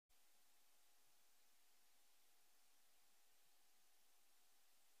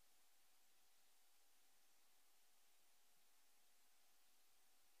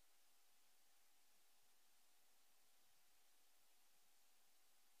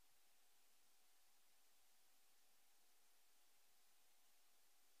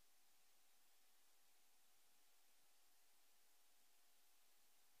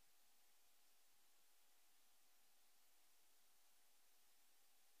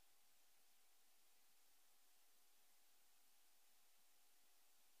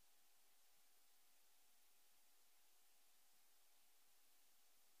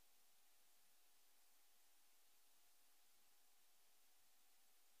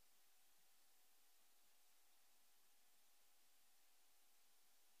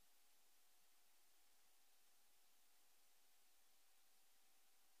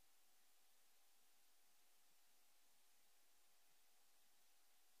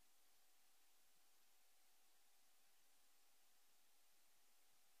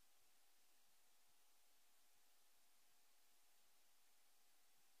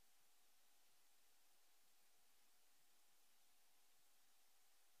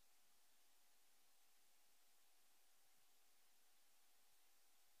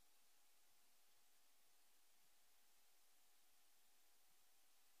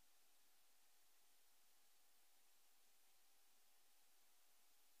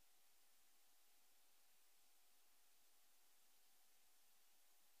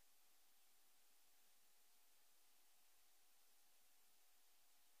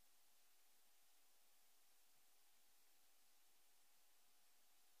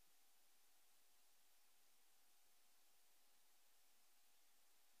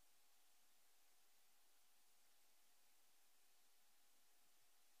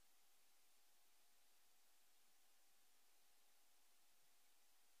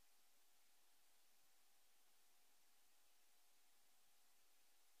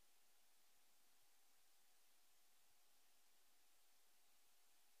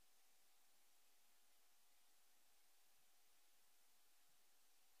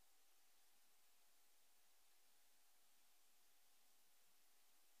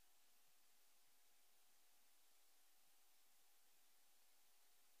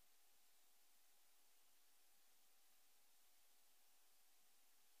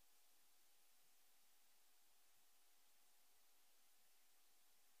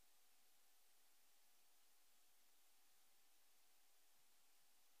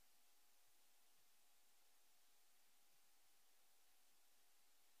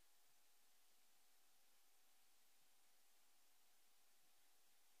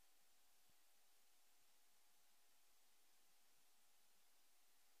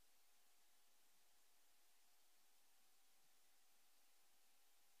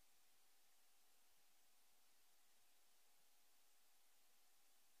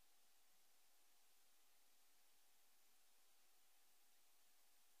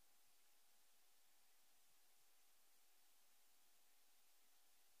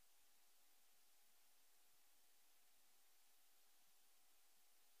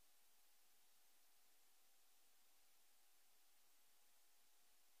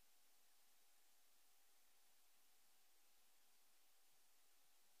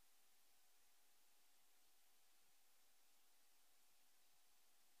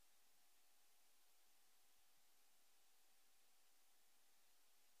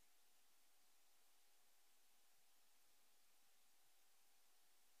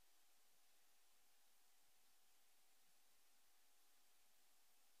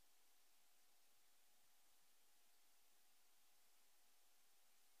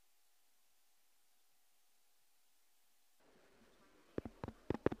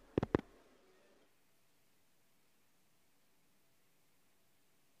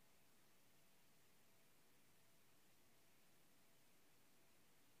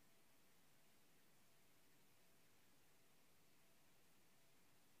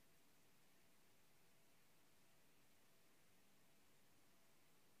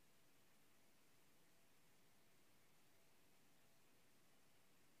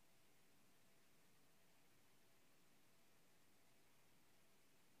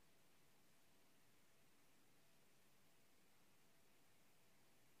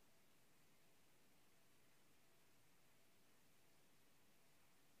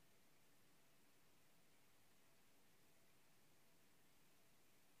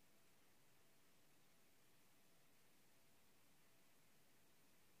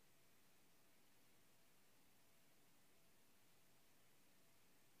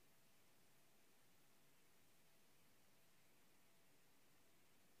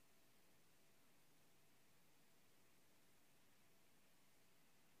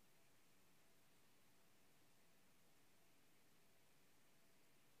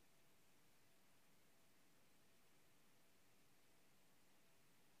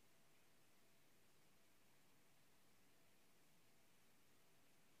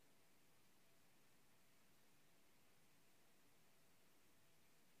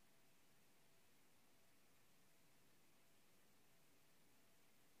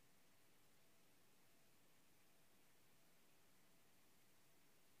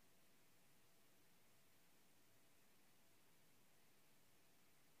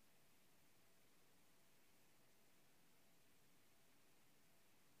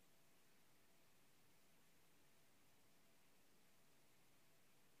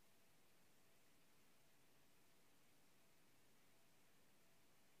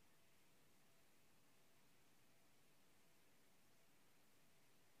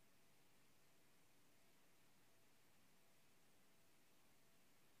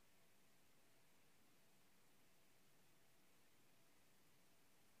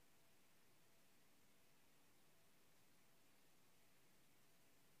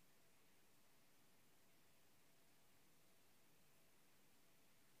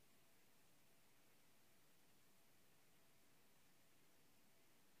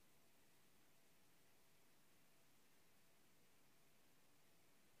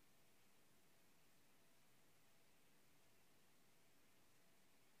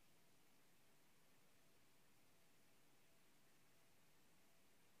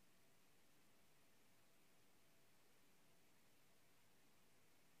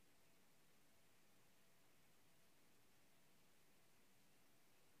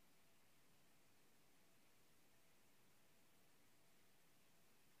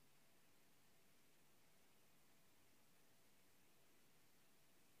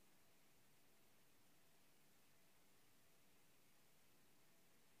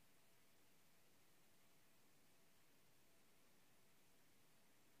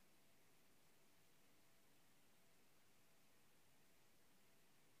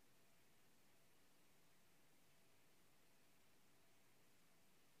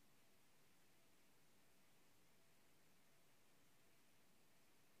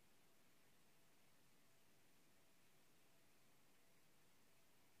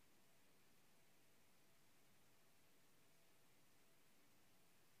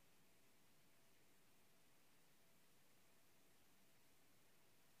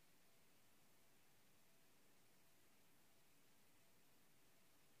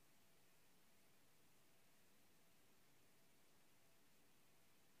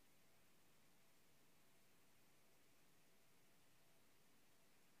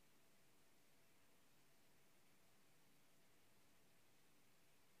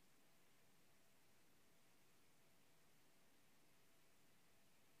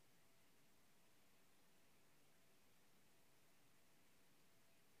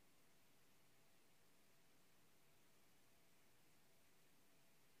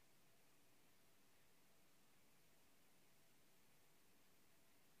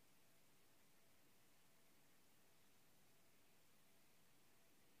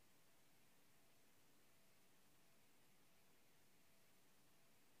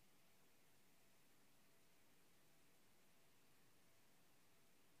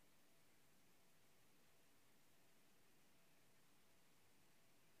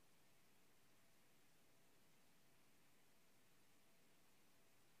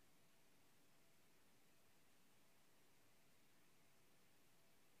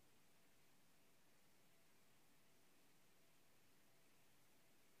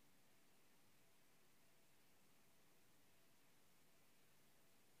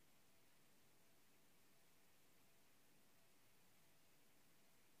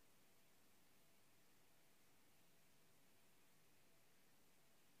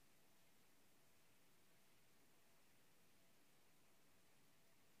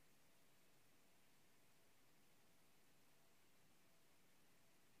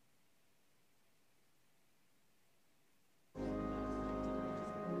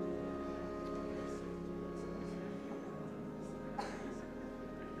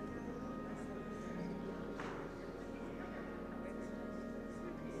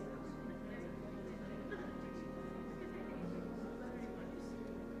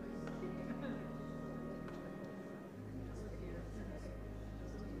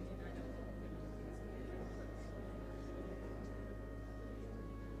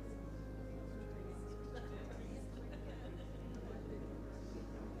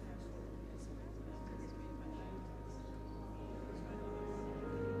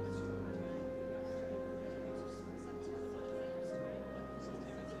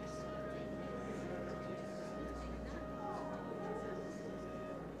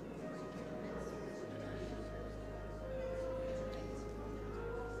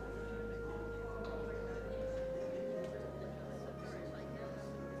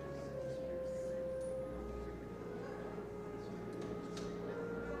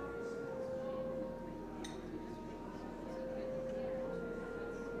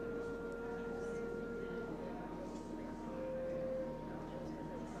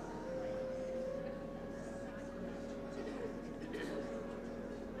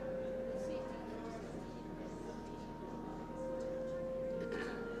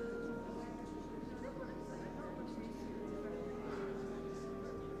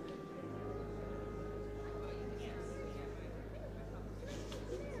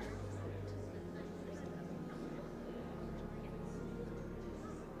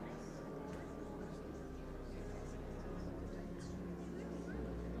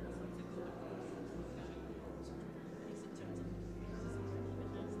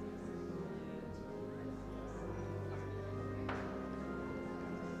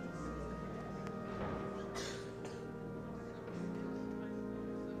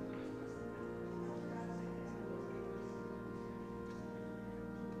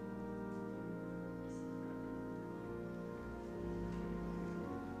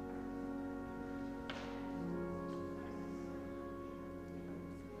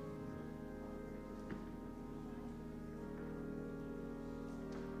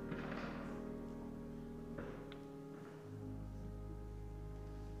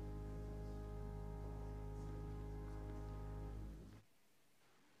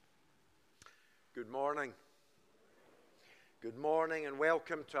Good morning. Good morning and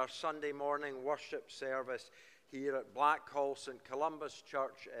welcome to our Sunday morning worship service here at Blackhall, St. Columba's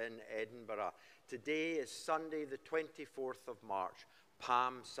Church in Edinburgh. Today is Sunday the 24th of March,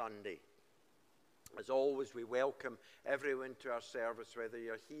 Palm Sunday. As always, we welcome everyone to our service, whether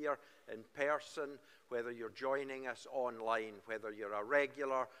you're here in person, whether you're joining us online, whether you're a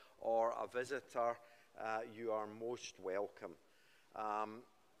regular or a visitor, you are most welcome.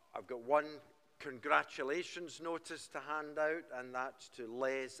 I've got one congratulations notice to hand out, and that's to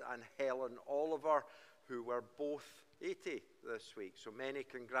Les and Helen Oliver, who were both 80 this week. So many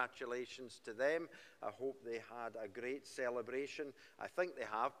congratulations to them. I hope they had a great celebration. I think they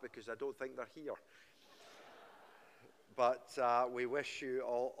have, because I don't think they're here. But we wish you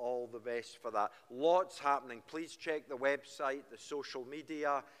all the best for that. Lots happening. Please check the website, the social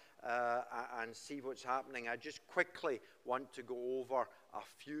media, and see what's happening. I just quickly want to go over a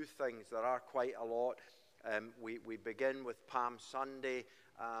few things. There are quite a lot. We begin with Palm Sunday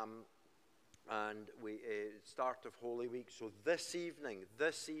and we start of Holy Week. So this evening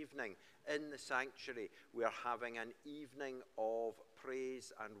in the sanctuary, we are having an evening of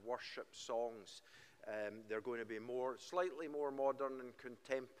praise and worship songs. They're going to be slightly more modern and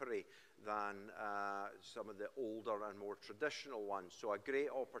contemporary than some of the older and more traditional ones. So a great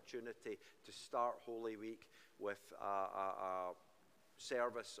opportunity to start Holy Week with a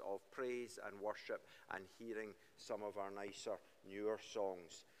service of praise and worship and hearing some of our nicer, newer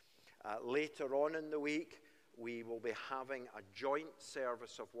songs. Later on in the week, we will be having a joint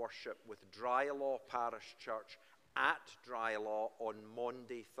service of worship with Drylaw Parish Church at Drylaw on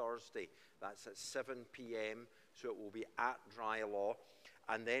Maundy, Thursday. That's at 7 p.m, so it will be at Drylaw.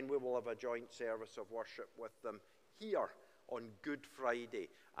 And then we will have a joint service of worship with them here on Good Friday.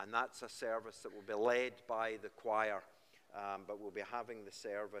 And that's a service that will be led by the choir. But we'll be having the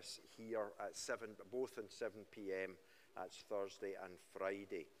service here at 7, both at 7 p.m. That's Thursday and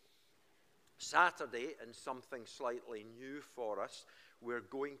Friday. Saturday, and something slightly new for us, we're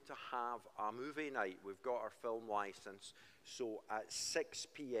going to have a movie night. We've got our film license. So at 6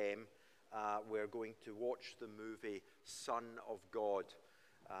 p.m, we're going to watch the movie Son of God.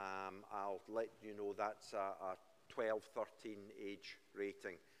 I'll let you know that's a 12-13 age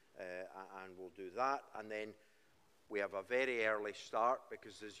rating, and we'll do that. And then we have a very early start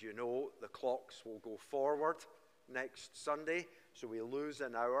because, as you know, the clocks will go forward next Sunday, so we lose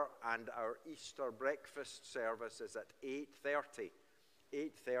an hour, and our Easter breakfast service is at 8:30,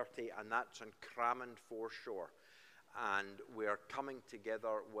 and that's on Crammond Foreshore. And we're coming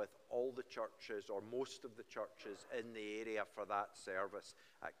together with all the churches, or most of the churches in the area, for that service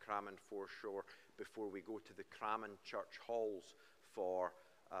at Crammond Foreshore before we go to the Crammond Church halls for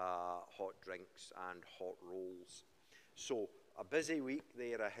hot drinks and hot rolls. So a busy week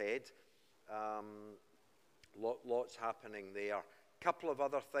there ahead. Lots happening there. Couple of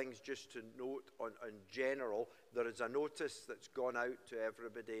other things just to note on general. There is a notice that's gone out to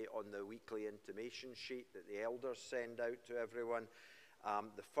everybody on the weekly intimation sheet that the elders send out to everyone.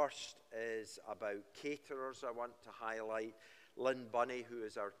 The first is about caterers I want to highlight. Lynn Bunny, who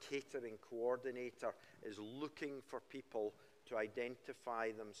is our catering coordinator, is looking for people to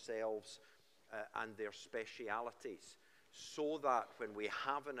identify themselves and their specialities, so that when we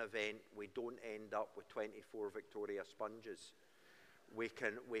have an event, we don't end up with 24 Victoria sponges. We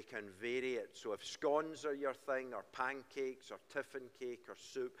can vary it. So if scones are your thing, or pancakes, or tiffin cake, or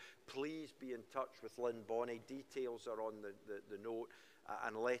soup, please be in touch with Lynn Bonney. Details are on the note,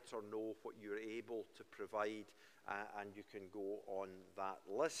 and let her know what you're able to provide, and you can go on that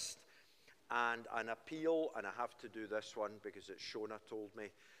list. And an appeal, and I have to do this one because it's Shona told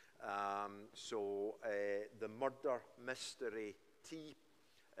me. The murder mystery tea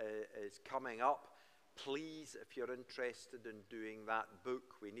is coming up. Please, if you're interested in doing that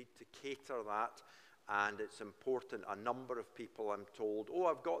book, we need to cater that, and it's important. A number of people, I'm told,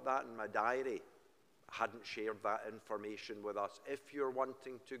 I've got that in my diary, hadn't shared that information with us. If you're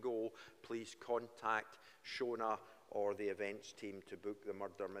wanting to go, please contact Shona or the events team to book the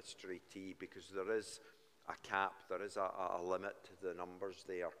murder mystery tea, because there is a cap, there is a limit to the numbers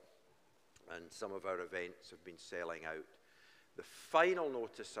there, and some of our events have been selling out. The final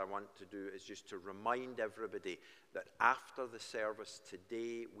notice I want to do is just to remind everybody that after the service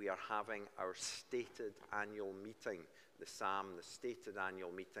today, we are having our stated annual meeting, the SAM, the stated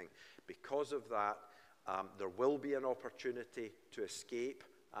annual meeting. Because of that, there will be an opportunity to escape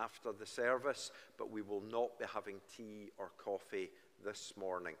after the service, but we will not be having tea or coffee this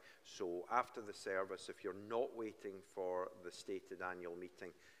morning. So after the service, if you're not waiting for the stated annual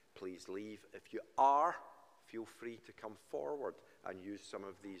meeting, please leave. If you are, feel free to come forward and use some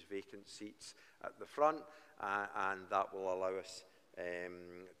of these vacant seats at the front, and that will allow us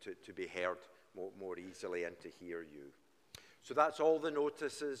to be heard more easily and to hear you. So that's all the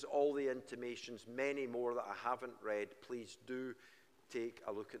notices, all the intimations, many more that I haven't read. Please do take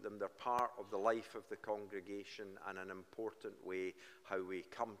a look at them. They're part of the life of the congregation and an important way how we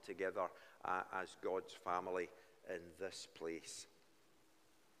come together as God's family in this place.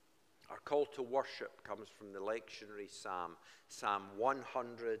 Our call to worship comes from the lectionary psalm, Psalm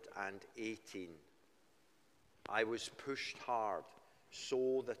 118. I was pushed hard,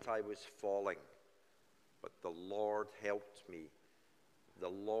 so that I was falling, but the Lord helped me. The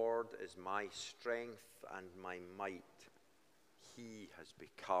Lord is my strength and my might. He has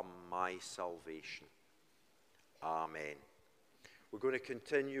become my salvation. Amen. We're going to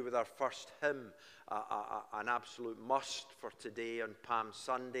continue with our first hymn, an absolute must for today on Palm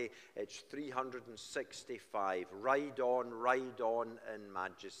Sunday. It's 365, Ride On in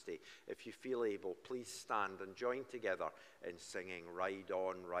Majesty. If you feel able, please stand and join together in singing Ride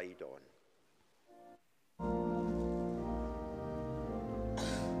On, Ride On.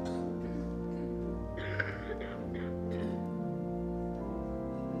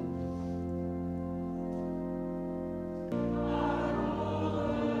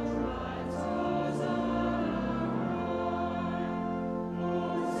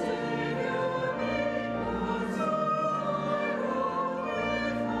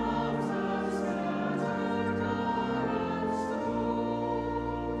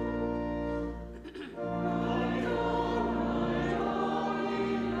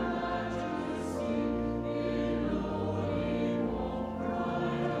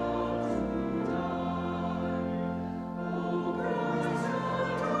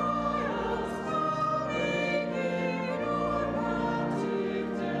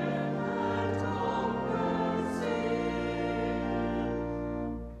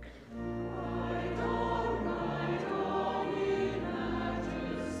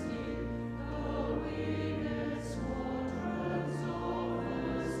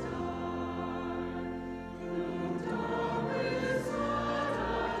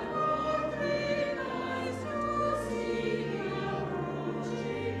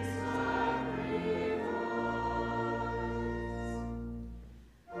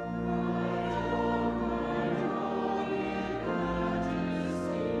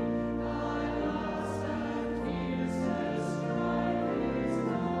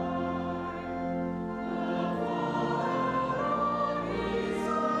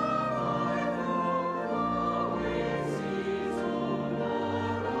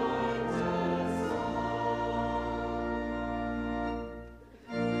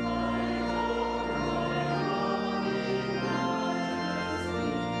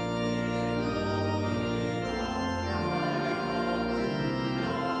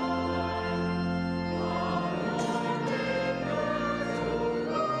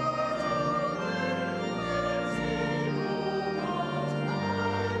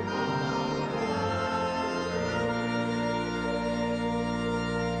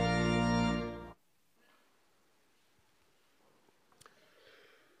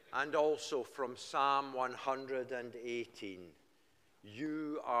 And also from Psalm 118,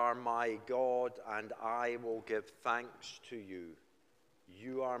 you are my God, and I will give thanks to you.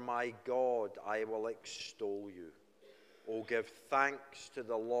 You are my God, I will extol you. O give thanks to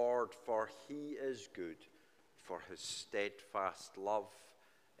the Lord, for he is good, for his steadfast love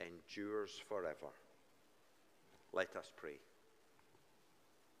endures forever. Let us pray.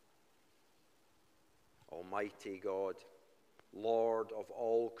 Almighty God, Lord of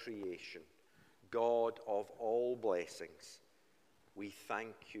all creation, God of all blessings, we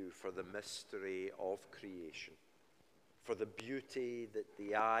thank you for the mystery of creation, for the beauty that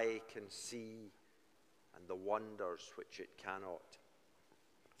the eye can see and the wonders which it cannot,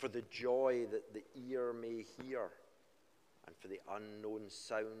 for the joy that the ear may hear and for the unknown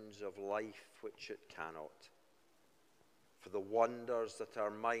sounds of life which it cannot, for the wonders that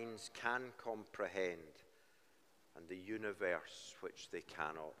our minds can comprehend and the universe which they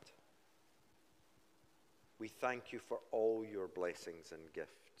cannot. We thank you for all your blessings and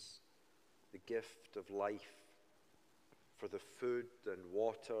gifts, the gift of life, for the food and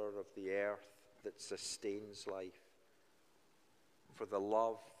water of the earth that sustains life, for the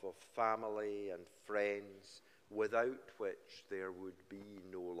love of family and friends without which there would be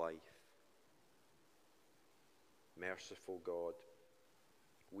no life. Merciful God,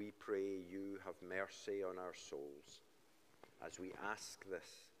 we pray you have mercy on our souls. As we ask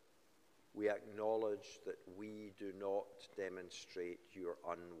this, we acknowledge that we do not demonstrate your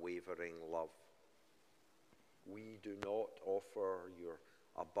unwavering love. We do not offer your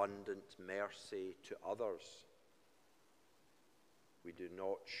abundant mercy to others. We do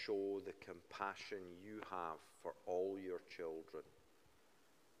not show the compassion you have for all your children.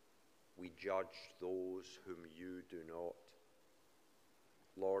 We judge those whom you do not.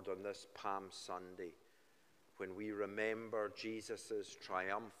 Lord, on this Palm Sunday, when we remember Jesus'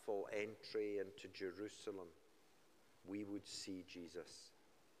 triumphal entry into Jerusalem, we would see Jesus.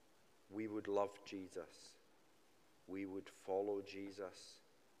 We would love Jesus. We would follow Jesus.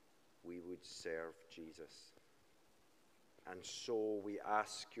 We would serve Jesus. And so we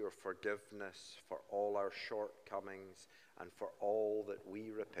ask your forgiveness for all our shortcomings and for all that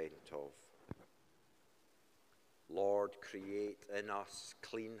we repent of. Lord, create in us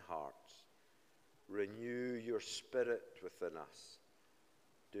clean hearts. Renew your Spirit within us.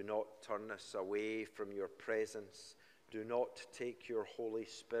 Do not turn us away from your presence. Do not take your Holy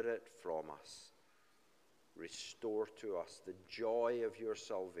Spirit from us. Restore to us the joy of your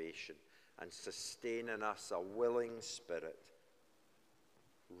salvation and sustain in us a willing spirit.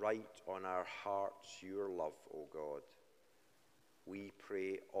 Write on our hearts your love, O God. We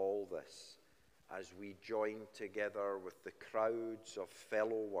pray all this as we join together with the crowds of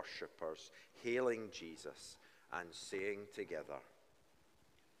fellow worshippers, hailing Jesus and saying together,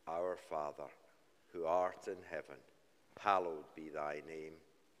 Our Father, who art in heaven, hallowed be thy name.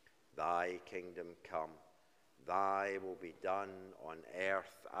 Thy kingdom come, thy will be done on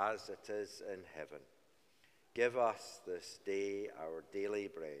earth as it is in heaven. Give us this day our daily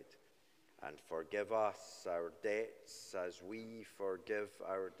bread, and forgive us our debts as we forgive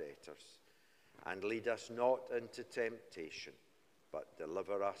our debtors. And lead us not into temptation, but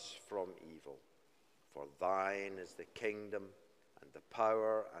deliver us from evil. For thine is the kingdom, and the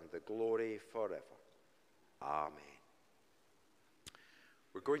power, and the glory forever. Amen.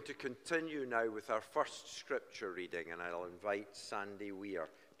 We're going to continue now with our first scripture reading, and I'll invite Sandy Weir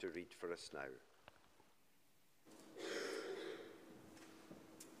to read for us now.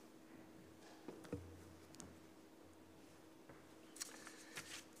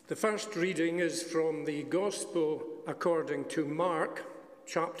 The first reading is from the Gospel according to Mark,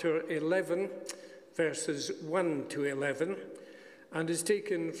 chapter 11, verses 1 to 11, and is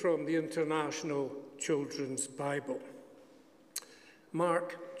taken from the International Children's Bible.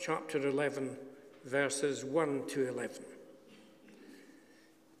 Mark, chapter 11, verses 1 to 11.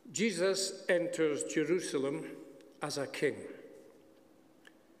 Jesus enters Jerusalem as a king.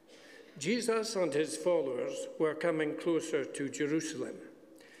 Jesus and his followers were coming closer to Jerusalem.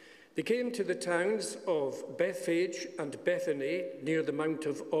 They came to the towns of Bethphage and Bethany near the Mount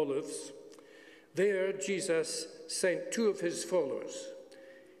of Olives. There Jesus sent two of his followers.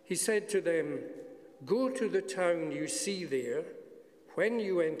 He said to them, Go to the town you see there. When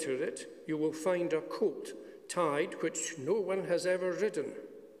you enter it, you will find a colt tied which no one has ever ridden.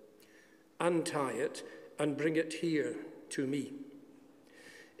 Untie it and bring it here to me.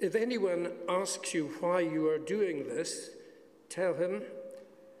 If anyone asks you why you are doing this, tell him,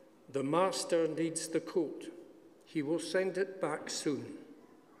 the master needs the colt. He will send it back soon.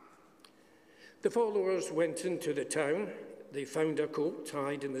 The followers went into the town. They found a colt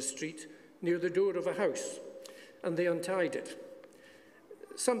tied in the street near the door of a house, and they untied it.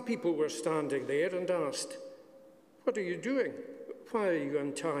 Some people were standing there and asked, What are you doing? Why are you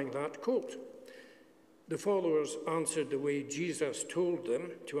untying that colt? The followers answered the way Jesus told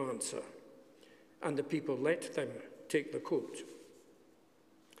them to answer, and the people let them take the colt.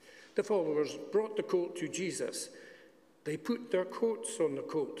 The followers brought the colt to Jesus. They put their coats on the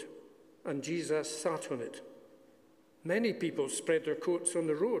colt, and Jesus sat on it. Many people spread their coats on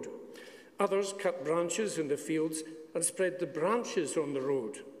the road. Others cut branches in the fields and spread the branches on the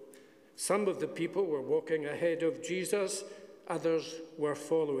road. Some of the people were walking ahead of Jesus, others were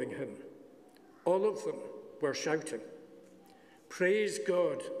following him. All of them were shouting, Praise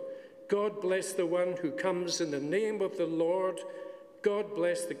God! God bless the one who comes in the name of the Lord. God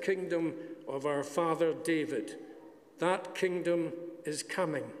bless the kingdom of our father David. That kingdom is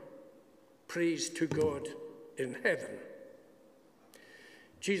coming. Praise to God in heaven.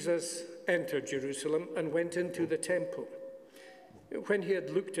 Jesus entered Jerusalem and went into the temple. When he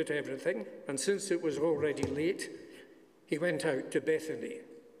had looked at everything, and since it was already late, he went out to Bethany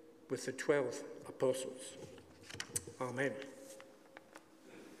with the 12 apostles. Amen.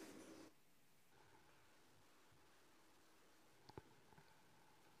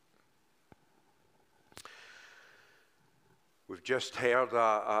 We've just heard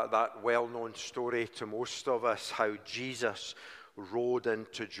that well-known story to most of us, how Jesus rode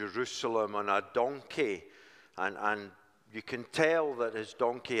into Jerusalem on a donkey, and you can tell that his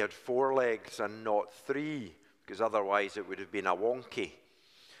donkey had 4 legs and not 3, because otherwise it would have been a wonky.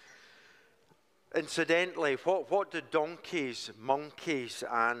 Incidentally, what do donkeys, monkeys,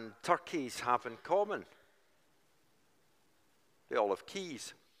 and turkeys have in common? They all have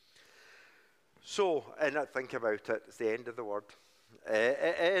keys. So, think about it, it's the end of the word.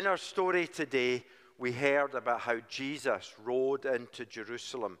 In our story today, we heard about how Jesus rode into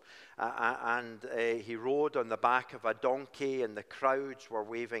Jerusalem, and he rode on the back of a donkey, and the crowds were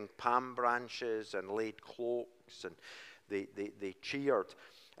waving palm branches and laid cloaks, and they cheered.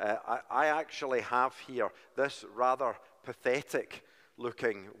 I actually have here this rather pathetic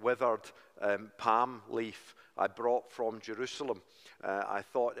looking withered palm leaf I brought from Jerusalem. I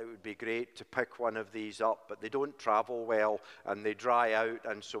thought it would be great to pick one of these up, but they don't travel well and they dry out,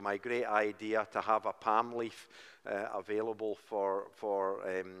 and so my great idea to have a palm leaf available for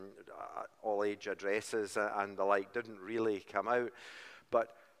all age addresses and the like didn't really come out.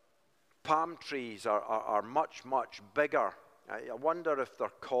 But palm trees are much, much bigger. I wonder if they're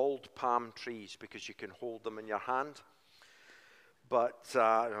called palm trees because you can hold them in your hand. But,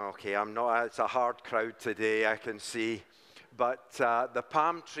 okay, it's a hard crowd today, I can see. But the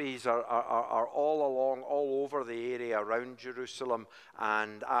palm trees are all over the area around Jerusalem,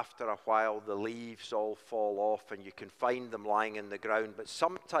 and after a while the leaves all fall off and you can find them lying in the ground, but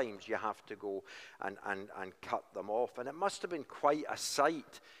sometimes you have to go and cut them off. And it must have been quite a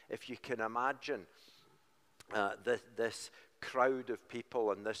sight, if you can imagine, this crowd of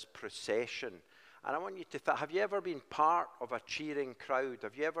people and this procession. And I want you to think, have you ever been part of a cheering crowd?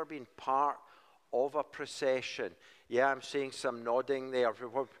 Have you ever been part of a procession? Yeah, I'm seeing some nodding there.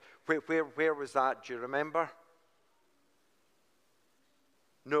 Where was that? Do you remember?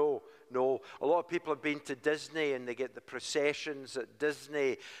 No. A lot of people have been to Disney and they get the processions at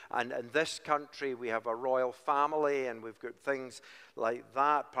Disney. And in this country, we have a royal family and we've got things like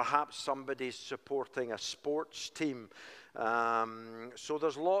that. Perhaps somebody's supporting a sports team. So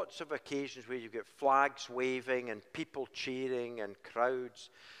there's lots of occasions where you get flags waving and people cheering and crowds.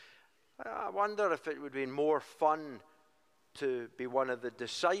 I wonder if it would be more fun to be one of the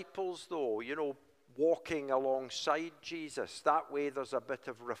disciples, though, walking alongside Jesus. That way there's a bit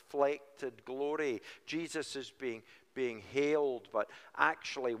of reflected glory. Jesus is being hailed, but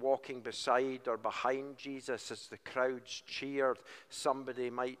actually walking beside or behind Jesus as the crowds cheered. Somebody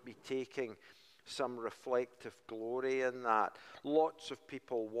might be taking some reflective glory in that. Lots of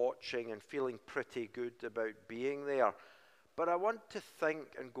people watching and feeling pretty good about being there. But I want to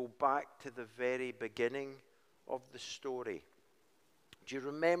think and go back to the very beginning of the story. Do you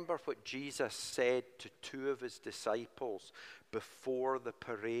remember what Jesus said to two of his disciples before the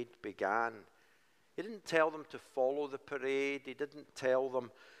parade began? He didn't tell them to follow the parade. He didn't tell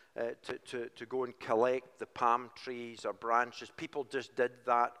them to go and collect the palm trees or branches. People just did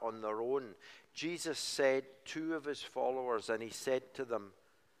that on their own. Jesus said two of his followers, and he said to them,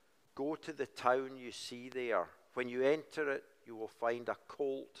 "Go to the town you see there. When you enter it, you will find a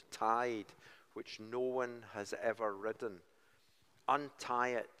colt tied, which no one has ever ridden. Untie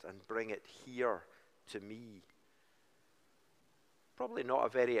it and bring it here to me." Probably not a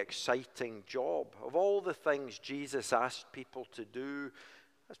very exciting job. Of all the things Jesus asked people to do,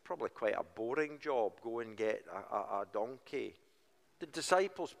 that's probably quite a boring job. Go and get a donkey. The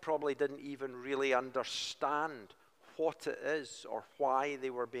disciples probably didn't even really understand what it is or why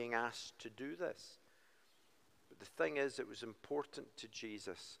they were being asked to do this. But the thing is, it was important to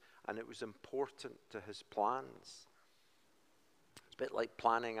Jesus, and it was important to his plans. It's a bit like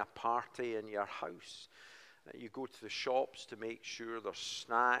planning a party in your house. You go to the shops to make sure there's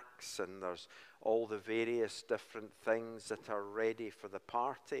snacks and there's all the various different things that are ready for the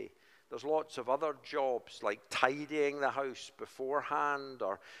party. There's lots of other jobs like tidying the house beforehand,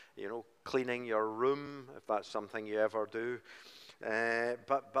 or cleaning your room, if that's something you ever do.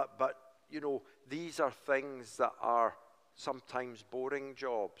 But these are things that are sometimes boring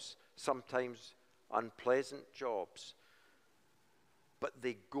jobs, sometimes unpleasant jobs. But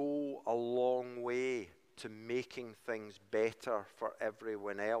they go a long way to making things better for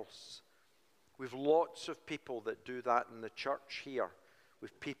everyone else. We've lots of people that do that in the church here.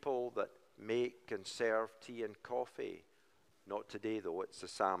 We've people that make and serve tea and coffee. Not today, though, it's a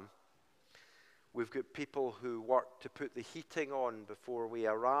Sam. We've got people who work to put the heating on before we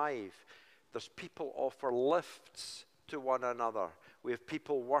arrive. There's people offer lifts to one another. We have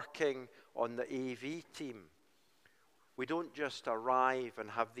people working on the AV team. We don't just arrive and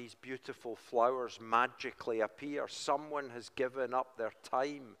have these beautiful flowers magically appear. Someone has given up their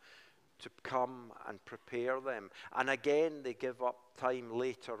time to come and prepare them. And again, they give up time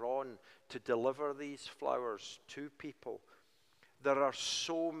later on to deliver these flowers to people. There are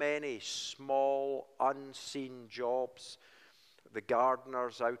so many small, unseen jobs. The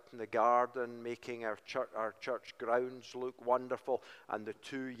gardeners out in the garden making our church grounds look wonderful, and the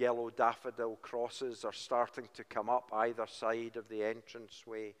 2 yellow daffodil crosses are starting to come up either side of the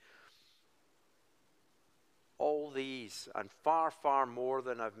entranceway. All these, and far, far more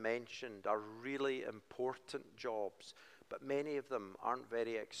than I've mentioned, are really important jobs, but many of them aren't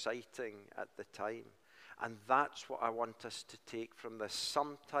very exciting at the time. And that's what I want us to take from this.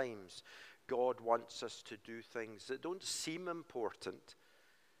 Sometimes God wants us to do things that don't seem important,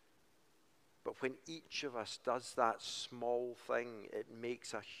 but when each of us does that small thing, it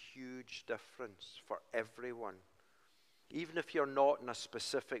makes a huge difference for everyone. Even if you're not in a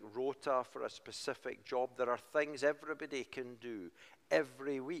specific rota for a specific job, there are things everybody can do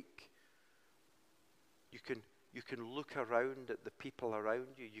every week. You can look around at the people around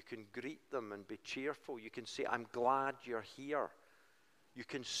you. You can greet them and be cheerful. You can say, I'm glad you're here. You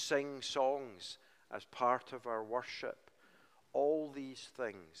can sing songs as part of our worship. All these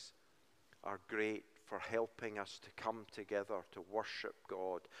things are great for helping us to come together to worship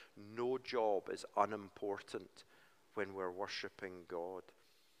God. No job is unimportant when we're worshiping God.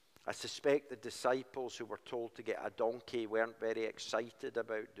 I suspect the disciples who were told to get a donkey weren't very excited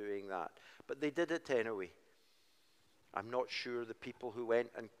about doing that, but they did it anyway. I'm not sure the people who went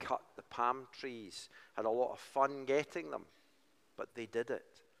and cut the palm trees had a lot of fun getting them, but they did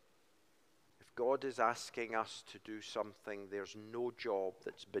it. If God is asking us to do something, there's no job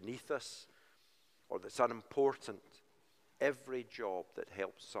that's beneath us or that's unimportant. Every job that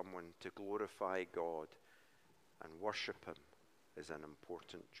helps someone to glorify God and worship Him is an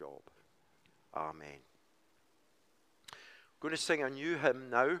important job. Amen. I'm going to sing a new hymn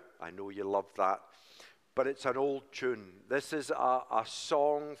now. I know you love that, but it's an old tune. This is a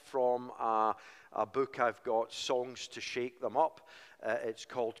song from a book I've got, Songs to Shake Them Up. It's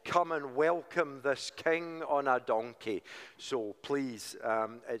called Come and Welcome This King on a Donkey. So please,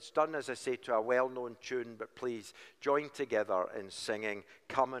 it's done, as I say, to a well-known tune, but please join together in singing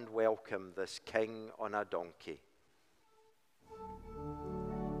Come and Welcome This King on a Donkey.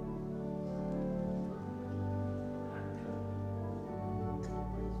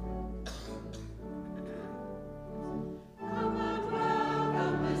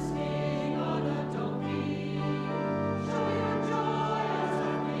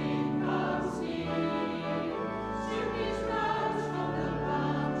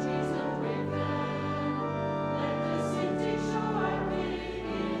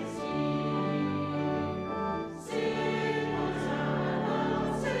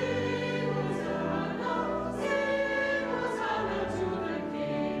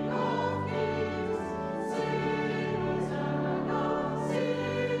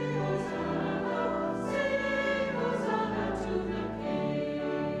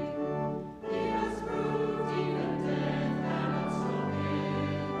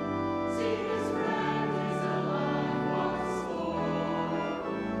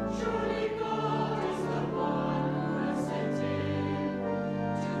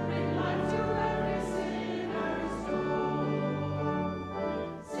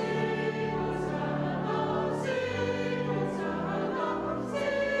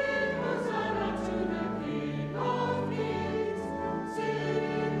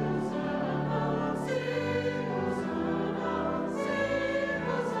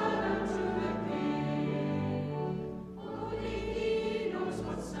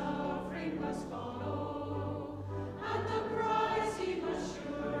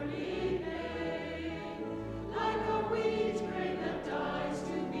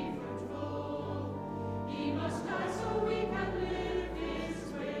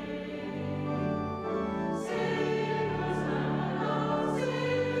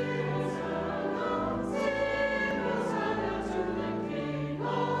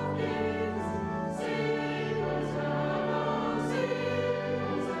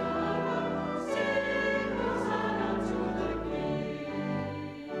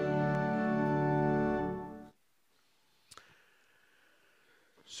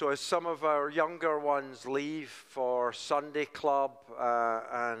 So as some of our younger ones leave for Sunday Club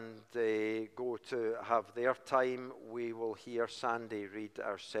and they go to have their time, we will hear Sandy read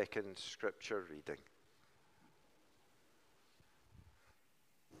our second scripture reading.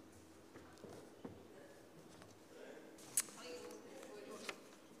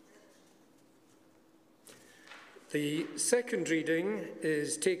 The second reading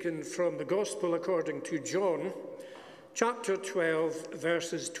is taken from the Gospel according to John, chapter 12,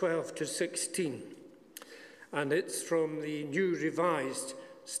 verses 12 to 16, and it's from the New Revised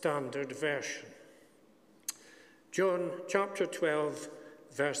Standard Version. John chapter 12,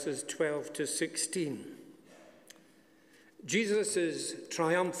 verses 12 to 16. Jesus'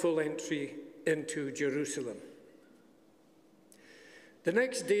 triumphal entry into Jerusalem. The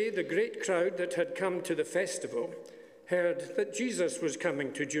next day, the great crowd that had come to the festival heard that Jesus was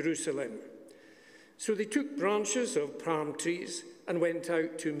coming to Jerusalem. So they took branches of palm trees and went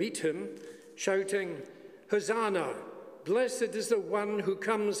out to meet him, shouting, "Hosanna! Blessed is the one who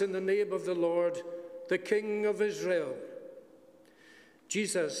comes in the name of the Lord, the King of Israel."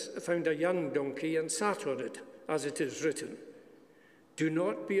 Jesus found a young donkey and sat on it, as it is written, "Do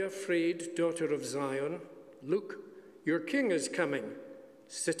not be afraid, daughter of Zion. Look, your king is coming,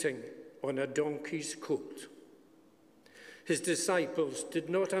 sitting on a donkey's colt." His disciples did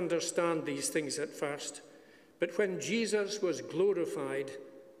not understand these things at first, but when Jesus was glorified,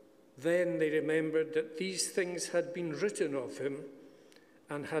 then they remembered that these things had been written of him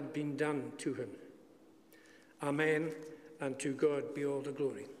and had been done to him. Amen, and to God be all the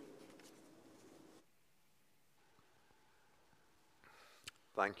glory.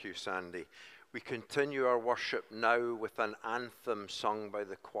 Thank you, Sandy. We continue our worship now with an anthem sung by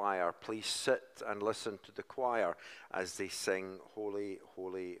the choir. Please sit and listen to the choir as they sing, "Holy,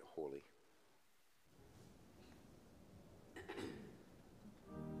 Holy, Holy."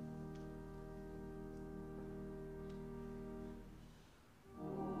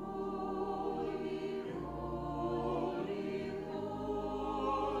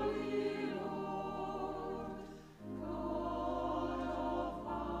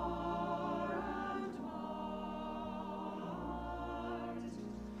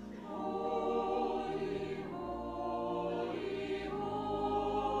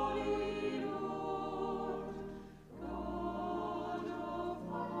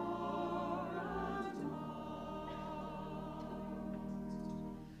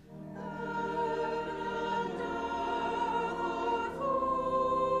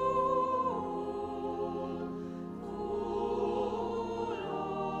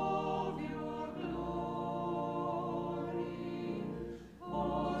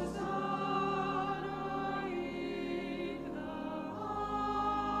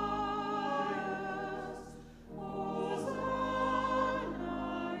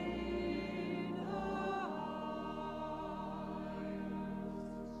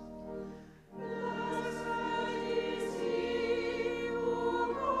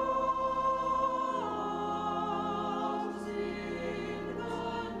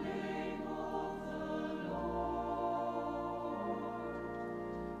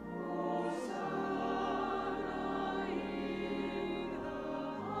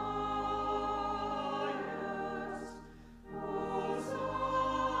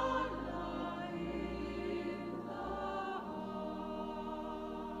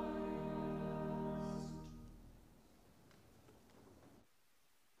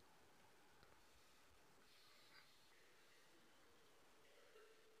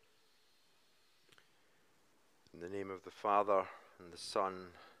 In the name of the Father, and the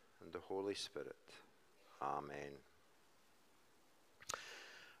Son, and the Holy Spirit. Amen.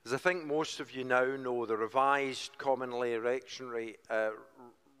 As I think most of you now know, the Revised Commonly Lectionary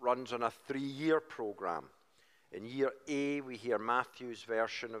runs on a 3-year programme. In year A, we hear Matthew's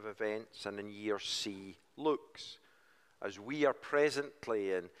version of events, and in year C, Luke's. As we are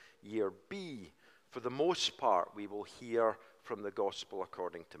presently in year B, for the most part, we will hear from the Gospel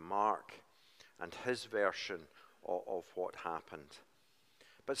according to Mark and his version of what happened.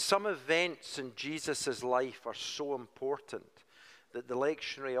 But some events in Jesus' life are so important that the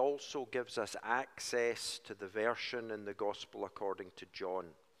lectionary also gives us access to the version in the Gospel according to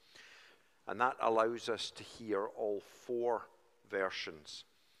John. And that allows us to hear all 4 versions.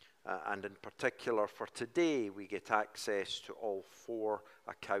 And in particular for today, we get access to all 4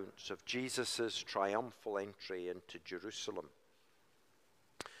 accounts of Jesus' triumphal entry into Jerusalem.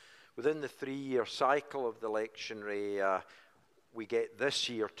 Within the 3-year cycle of the lectionary, we get this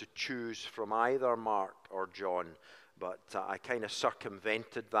year to choose from either Mark or John, but I kind of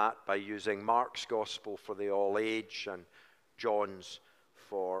circumvented that by using Mark's Gospel for the all age and John's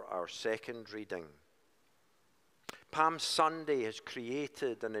for our second reading. Palm Sunday has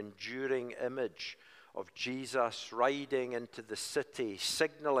created an enduring image of Jesus riding into the city,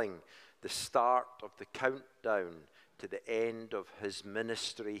 signaling the start of the countdown to the end of his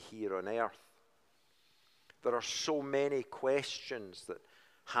ministry here on earth. There are so many questions that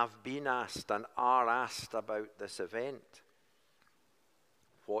have been asked and are asked about this event.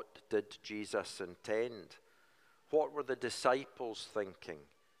 What did Jesus intend? What were the disciples thinking?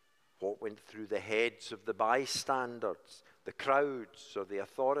 What went through the heads of the bystanders, the crowds, or the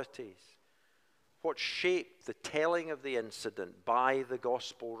authorities? What shaped the telling of the incident by the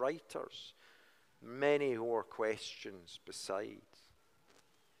gospel writers? Many more questions besides.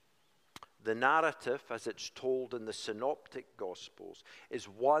 The narrative, as it's told in the synoptic gospels, is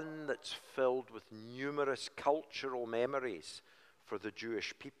one that's filled with numerous cultural memories for the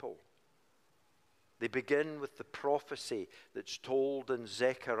Jewish people. They begin with the prophecy that's told in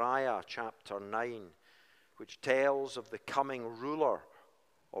Zechariah chapter 9, which tells of the coming ruler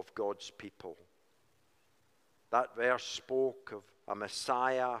of God's people. That verse spoke of a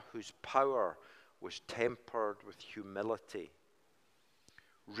Messiah whose power was tempered with humility.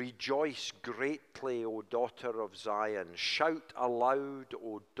 Rejoice greatly, O daughter of Zion. Shout aloud,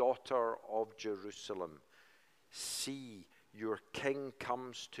 O daughter of Jerusalem. See, your king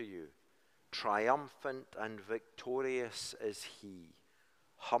comes to you. Triumphant and victorious is he,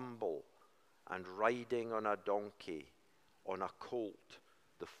 humble and riding on a donkey, on a colt,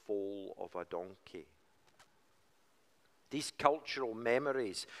 the foal of a donkey. These cultural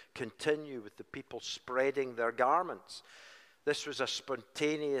memories continue with the people spreading their garments. This was a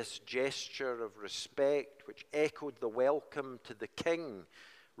spontaneous gesture of respect which echoed the welcome to the king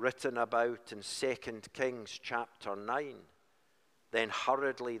written about in 2 Kings chapter 9. Then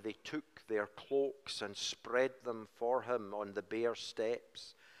hurriedly they took their cloaks and spread them for him on the bare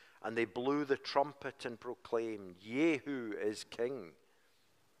steps, and they blew the trumpet and proclaimed, Jehu is king.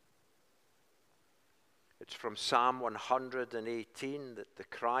 It's from Psalm 118 that the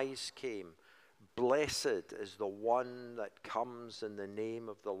cries came, Blessed is the one that comes in the name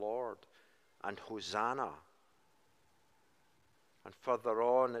of the Lord, and Hosanna. And further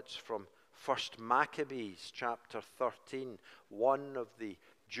on, it's from 1 Maccabees chapter 13, one of the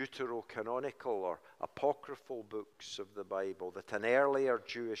deuterocanonical or apocryphal books of the Bible, that an earlier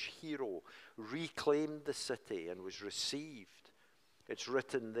Jewish hero reclaimed the city and was received. It's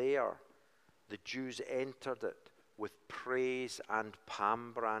written there, the Jews entered it with praise and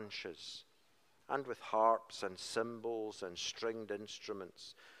palm branches, and with harps and cymbals and stringed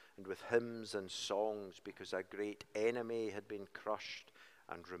instruments, and with hymns and songs, because a great enemy had been crushed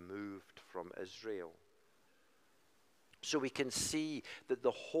and removed from Israel. So we can see that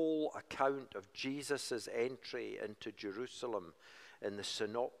the whole account of Jesus' entry into Jerusalem in the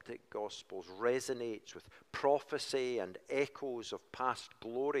synoptic gospels resonates with prophecy and echoes of past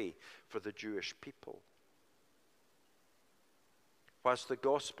glory for the Jewish people. Whilst the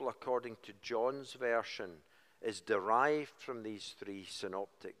gospel according to John's version is derived from these three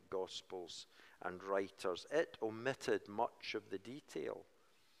synoptic gospels and writers, it omitted much of the detail.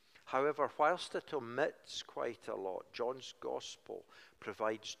 However, whilst it omits quite a lot, John's gospel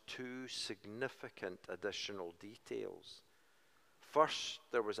provides two significant additional details. First,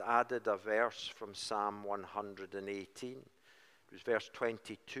 there was added a verse from Psalm 118. It was verse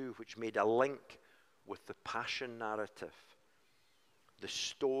 22, which made a link with the Passion narrative. The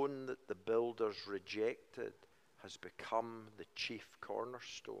stone that the builders rejected has become the chief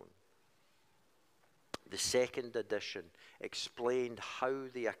cornerstone. The second edition explained how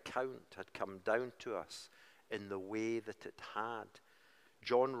the account had come down to us in the way that it had.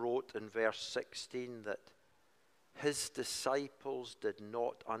 John wrote in verse 16 that his disciples did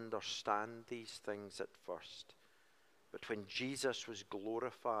not understand these things at first, but when Jesus was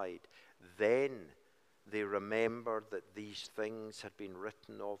glorified, then they remembered that these things had been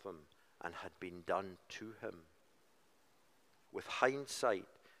written of him and had been done to him. With hindsight,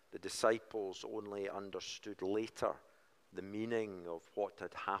 the disciples only understood later the meaning of what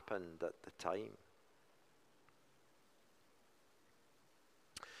had happened at the time.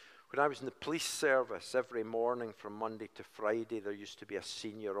 When I was in the police service, every morning from Monday to Friday, there used to be a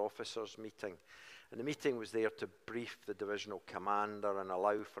senior officers meeting. And the meeting was there to brief the divisional commander and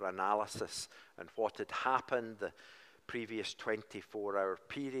allow for analysis on what had happened the previous 24-hour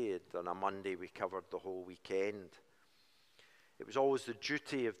period. On a Monday, we covered the whole weekend. It was always the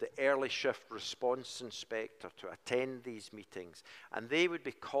duty of the early shift response inspector to attend these meetings, and they would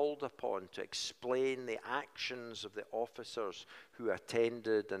be called upon to explain the actions of the officers who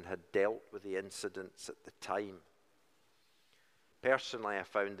attended and had dealt with the incidents at the time. Personally, I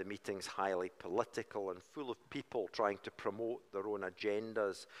found the meetings highly political and full of people trying to promote their own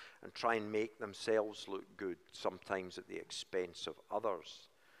agendas and try and make themselves look good, sometimes at the expense of others.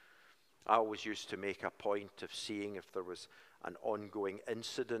 I always used to make a point of seeing if there was an ongoing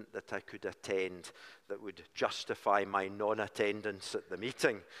incident that I could attend that would justify my non-attendance at the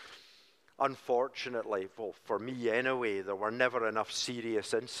meeting. Unfortunately, well, for me anyway, there were never enough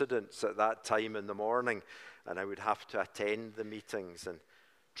serious incidents at that time in the morning, and I would have to attend the meetings and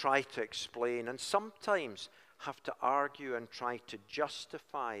try to explain and sometimes have to argue and try to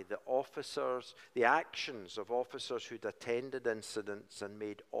justify the actions of officers who'd attended incidents and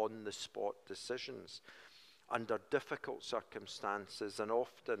made on-the-spot decisions under difficult circumstances and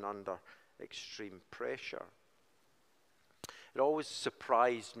often under extreme pressure. It always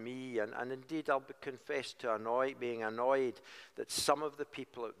surprised me, and indeed I'll confess to being annoyed that some of the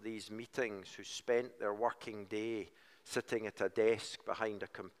people at these meetings who spent their working day sitting at a desk behind a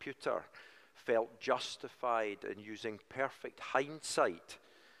computer felt justified in using perfect hindsight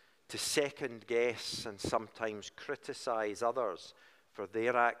to second guess and sometimes criticize others for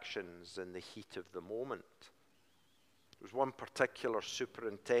their actions in the heat of the moment. There was one particular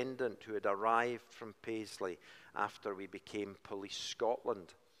superintendent who had arrived from Paisley after we became Police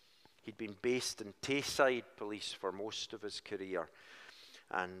Scotland. He'd been based in Tayside Police for most of his career,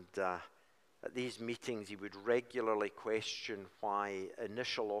 and at these meetings he would regularly question why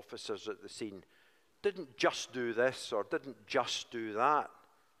initial officers at the scene didn't just do this or didn't just do that.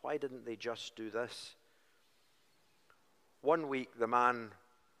 Why didn't they just do this? One week that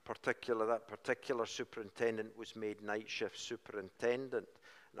particular superintendent was made night shift superintendent,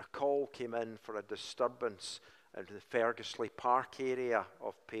 and a call came in for a disturbance in the Fergusley Park area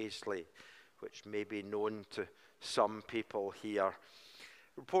of Paisley, which may be known to some people here.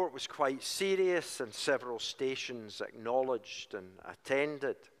 The report was quite serious and several stations acknowledged and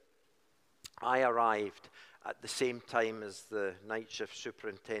attended. I arrived at the same time as the night shift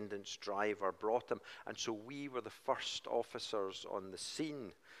superintendent's driver brought him, and so we were the first officers on the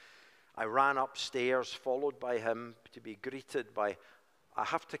scene. I ran upstairs, followed by him, to be greeted by, I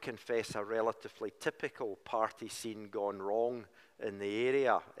have to confess, a relatively typical party scene gone wrong in the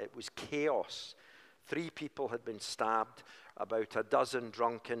area. It was chaos. 3 people had been stabbed. About a dozen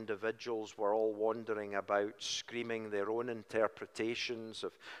drunk individuals were all wandering about, screaming their own interpretations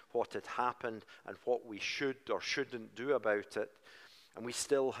of what had happened and what we should or shouldn't do about it. And we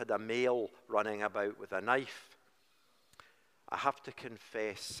still had a male running about with a knife. I have to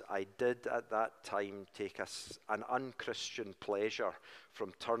confess, I did at that time take an unchristian pleasure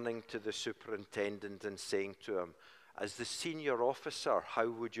from turning to the superintendent and saying to him, as the senior officer, how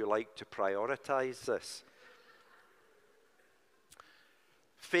would you like to prioritize this?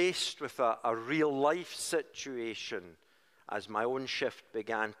 Faced with a real-life situation, as my own shift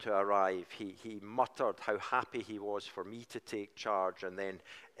began to arrive, he muttered how happy he was for me to take charge and then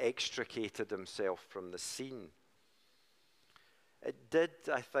extricated himself from the scene. It did,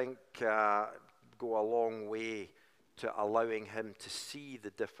 I think, go a long way to allowing him to see the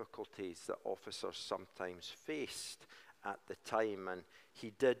difficulties that officers sometimes faced at the time, and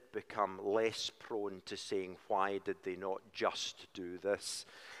he did become less prone to saying, why did they not just do this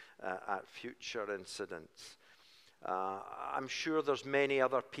at future incidents. I'm sure there's many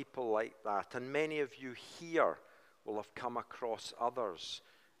other people like that, and many of you here will have come across others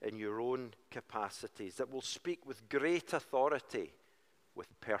in your own capacities that will speak with great authority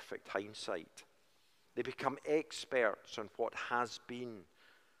with perfect hindsight. They become experts on what has been,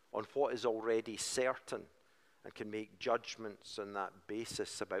 on what is already certain, and can make judgments on that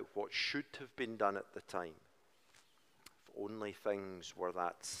basis about what should have been done at the time. If only things were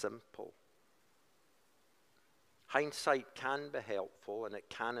that simple. Hindsight can be helpful, and it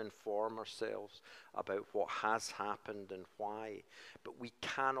can inform ourselves about what has happened and why, but we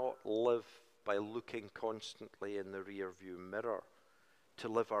cannot live by looking constantly in the rearview mirror. To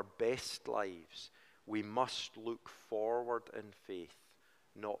live our best lives, we must look forward in faith,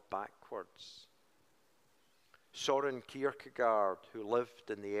 not backwards. Søren Kierkegaard, who lived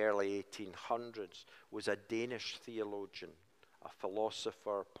in the early 1800s, was a Danish theologian, a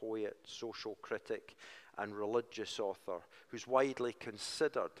philosopher, poet, social critic, and religious author, who's widely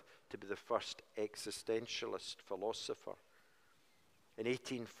considered to be the first existentialist philosopher. In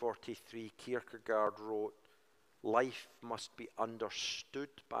 1843, Kierkegaard wrote, "Life must be understood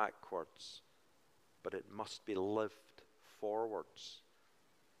backwards, but it must be lived forwards."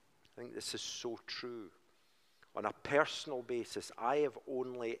 I think this is so true. On a personal basis, I have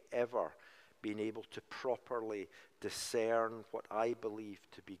only ever been able to properly discern what I believe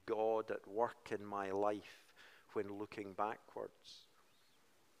to be God at work in my life when looking backwards.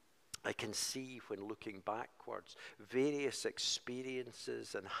 I can see when looking backwards various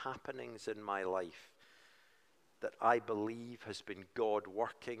experiences and happenings in my life that I believe has been God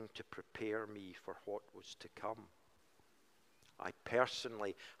working to prepare me for what was to come. I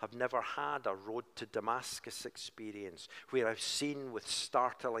personally have never had a road to Damascus experience where I've seen with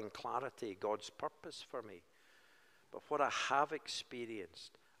startling clarity God's purpose for me. But what I have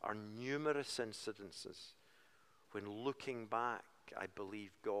experienced are numerous incidences when looking back, I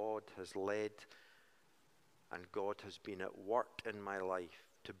believe God has led And God has been at work in my life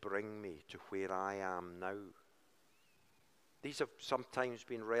to bring me to where I am now. These have sometimes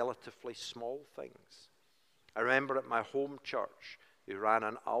been relatively small things. I remember at my home church, they ran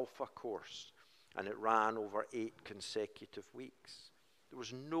an Alpha course, and it ran over 8 consecutive weeks. There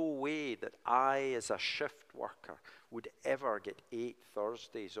was no way that I, as a shift worker, would ever get 8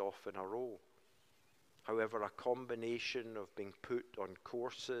 Thursdays off in a row. However, a combination of being put on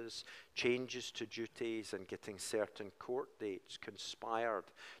courses, changes to duties, and getting certain court dates conspired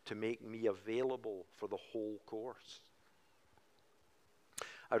to make me available for the whole course.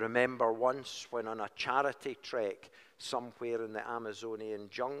 I remember once when on a charity trek somewhere in the Amazonian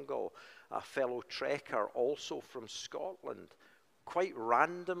jungle, a fellow trekker, also from Scotland, quite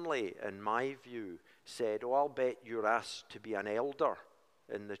randomly, in my view, said, "Oh, I'll bet you're asked to be an elder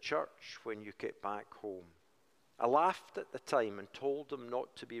in the church when you get back home." I laughed at the time and told him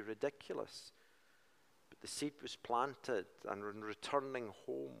not to be ridiculous. But the seed was planted, and in returning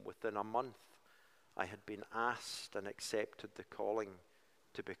home within a month, I had been asked and accepted the calling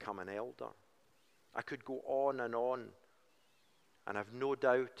to become an elder. I could go on, and I've no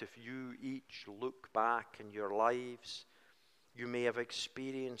doubt if you each look back in your lives, you may have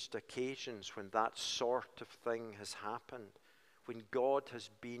experienced occasions when that sort of thing has happened, when God has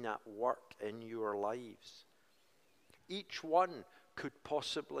been at work in your lives. Each one could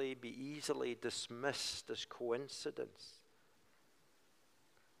possibly be easily dismissed as coincidence,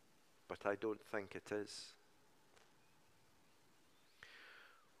 but I don't think it is.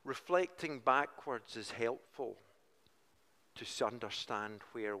 Reflecting backwards is helpful to understand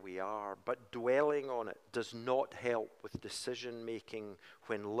where we are, but dwelling on it does not help with decision making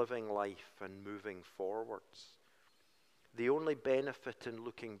when living life and moving forwards. The only benefit in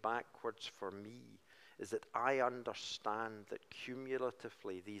looking backwards for me is that I understand that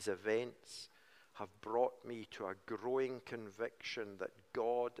cumulatively these events have brought me to a growing conviction that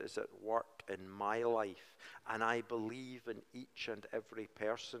God is at work in my life, and I believe in each and every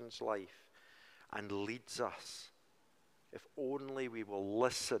person's life, and leads us, if only we will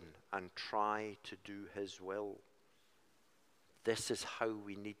listen and try to do His will. This is how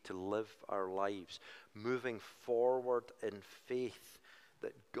we need to live our lives, moving forward in faith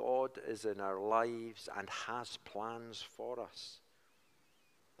that God is in our lives and has plans for us.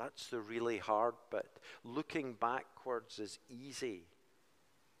 That's the really hard bit. Looking backwards is easy.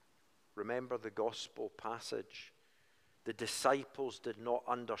 Remember the gospel passage. The disciples did not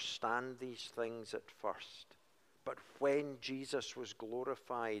understand these things at first, but when Jesus was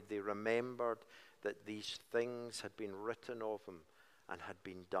glorified, they remembered that these things had been written of Him and had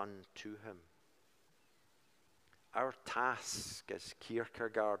been done to Him. Our task, as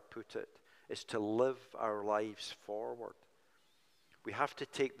Kierkegaard put it, is to live our lives forward. We have to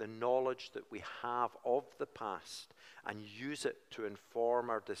take the knowledge that we have of the past and use it to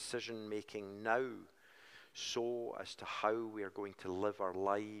inform our decision making now, so as to how we are going to live our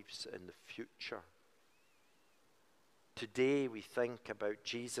lives in the future. Today we think about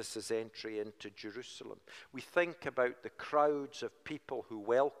Jesus' entry into Jerusalem. We think about the crowds of people who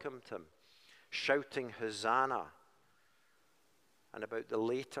welcomed Him, shouting Hosanna, and about the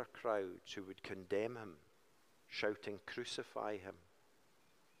later crowds who would condemn Him, shouting Crucify Him.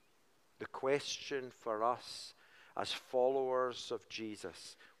 The question for us as followers of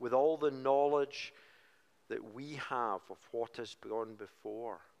Jesus, with all the knowledge that we have of what has gone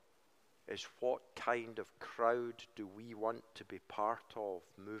before, is what kind of crowd do we want to be part of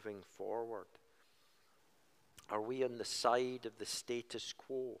moving forward? Are we on the side of the status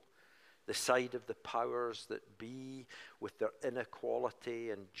quo, the side of the powers that be with their inequality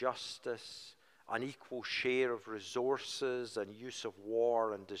and justice, unequal share of resources and use of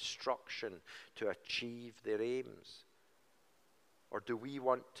war and destruction to achieve their aims? Or do we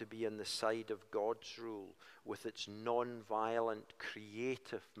want to be on the side of God's rule with its non-violent,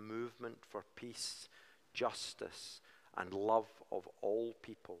 creative movement for peace, justice, and love of all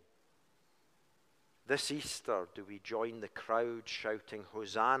people? This Easter, do we join the crowd shouting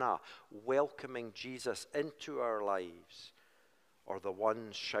Hosanna, welcoming Jesus into our lives, or the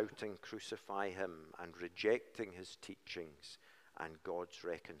ones shouting Crucify Him and rejecting His teachings and God's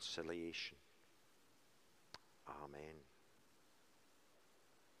reconciliation? Amen.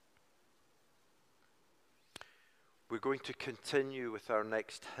 We're going to continue with our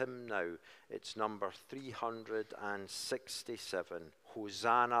next hymn now. It's number 367,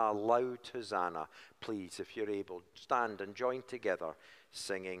 Hosanna, loud Hosanna. Please, if you're able, stand and join together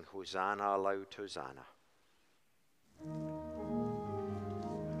singing Hosanna, loud Hosanna.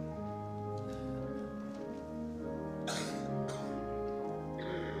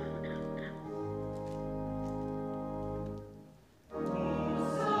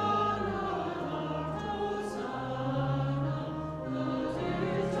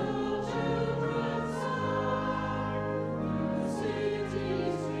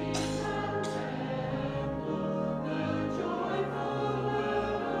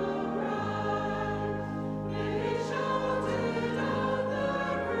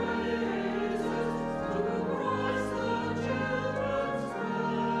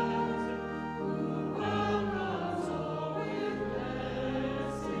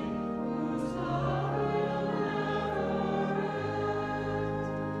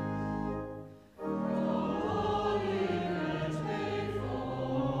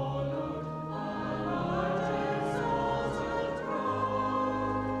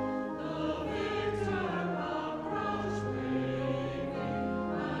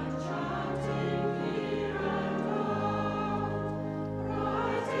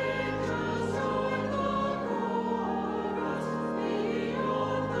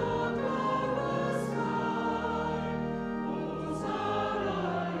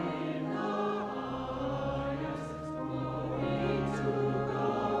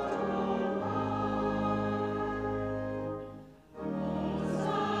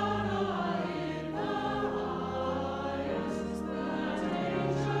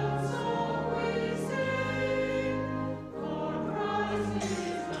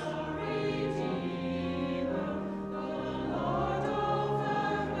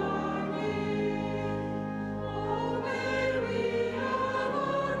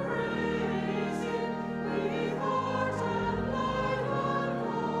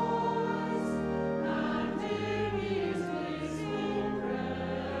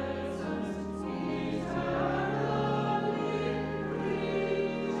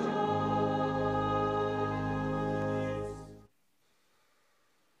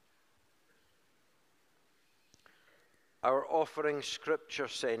 Our offering scripture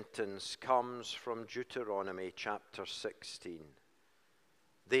sentence comes from Deuteronomy chapter 16.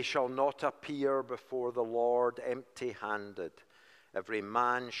 They shall not appear before the Lord empty-handed. Every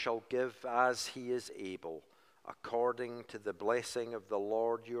man shall give as he is able, according to the blessing of the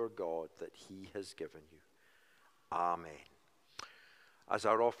Lord your God that he has given you. Amen. As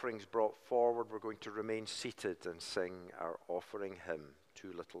our offering's brought forward, we're going to remain seated and sing our offering hymn,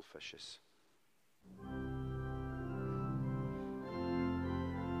 Two Little Fishes.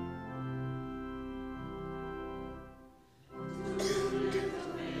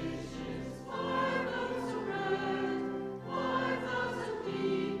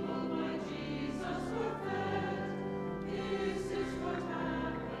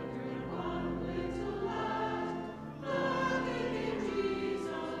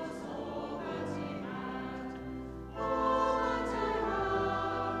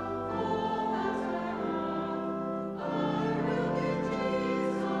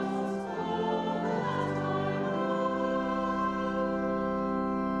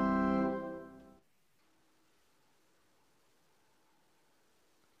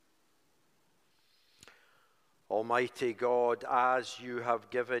 Almighty God, as you have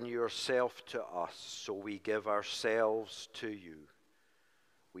given yourself to us, so we give ourselves to you.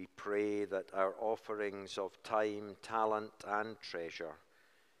 We pray that our offerings of time, talent, and treasure,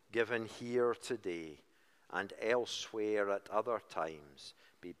 given here today and elsewhere at other times,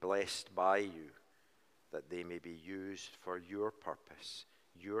 be blessed by you, that they may be used for your purpose,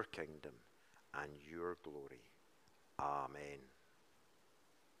 your kingdom, and your glory. Amen.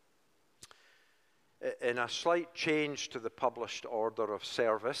 In a slight change to the published order of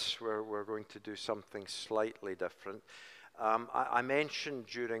service, we're going to do something slightly different. I mentioned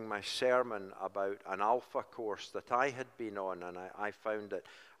during my sermon about an Alpha course that I had been on, and I found it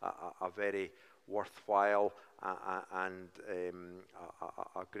a very worthwhile and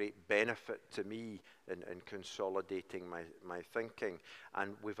a great benefit to me in consolidating my thinking.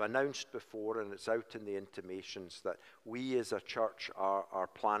 And we've announced before, and it's out in the intimations, that we as a church are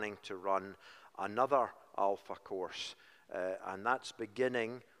planning to run another Alpha course, and that's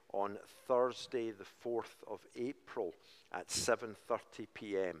beginning on Thursday the 4th of April at 7:30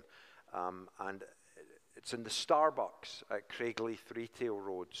 p.m. And it's in the Starbucks at Craigleith Retail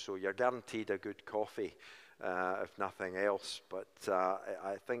Road, so you're guaranteed a good coffee, if nothing else, but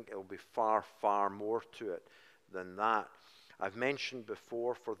I think it'll be far, far more to it than that. I've mentioned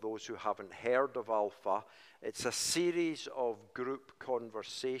before, for those who haven't heard of Alpha, it's a series of group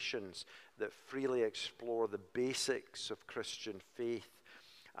conversations that freely explore the basics of Christian faith.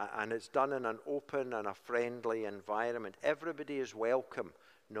 And it's done in an open and a friendly environment. Everybody is welcome,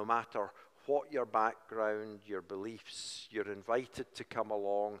 no matter what your background, your beliefs. You're invited to come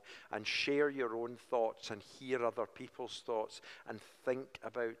along and share your own thoughts and hear other people's thoughts and think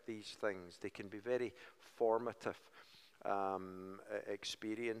about these things. They can be very formative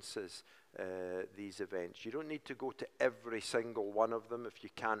experiences, these events. You don't need to go to every single one of them if you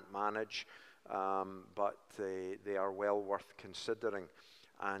can't manage, but they are well worth considering.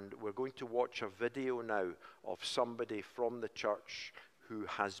 And we're going to watch a video now of somebody from the church who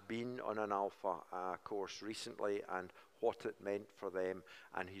has been on an Alpha course recently and what it meant for them.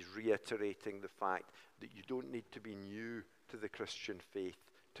 And he's reiterating the fact that you don't need to be new to the Christian faith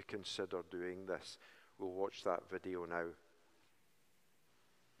to consider doing this. We'll watch that video now.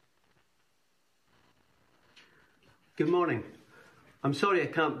 Good morning. I'm sorry I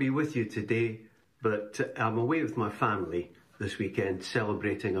can't be with you today, but I'm away with my family this weekend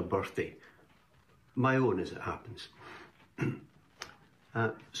celebrating a birthday. My own, as it happens.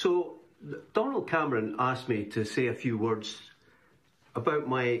 So Donald Cameron asked me to say a few words about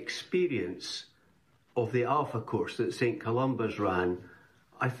my experience of the Alpha course that St. Columba's ran,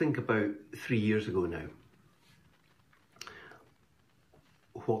 I think about 3 years ago now.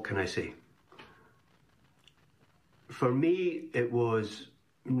 What can I say? For me, it was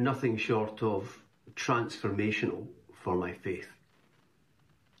nothing short of transformational for my faith.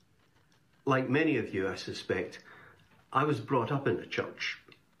 Like many of you, I suspect, I was brought up in the church.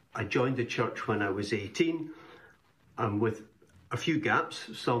 I joined the church when I was 18, and with a few gaps,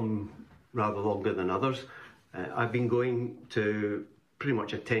 some rather longer than others, I've been going to pretty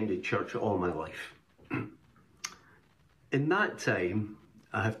much attended church all my life. In that time,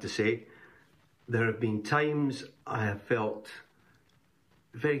 I have to say, there have been times I have felt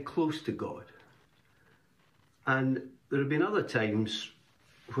very close to God. And there have been other times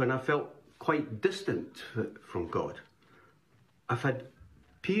when I felt quite distant from God. I've had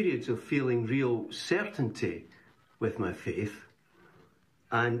periods of feeling real certainty with my faith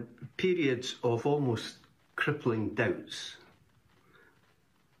and periods of almost crippling doubts.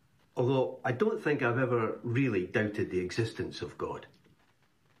 Although I don't think I've ever really doubted the existence of God.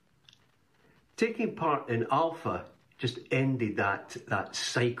 Taking part in Alpha just ended that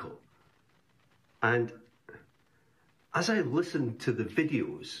cycle. And as I listened to the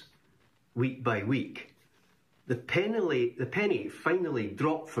videos week by week, the penny finally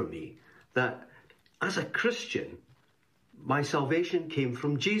dropped for me that as a Christian, my salvation came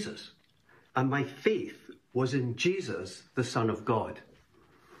from Jesus, and my faith was in Jesus, the Son of God.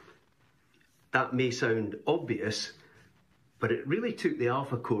 That may sound obvious, but it really took the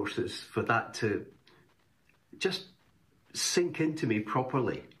Alpha courses for that to just sink into me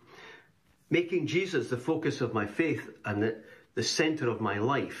properly. Making Jesus the focus of my faith and the centre of my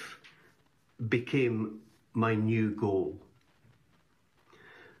life became my new goal.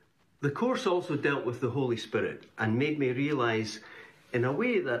 The course also dealt with the Holy Spirit and made me realise in a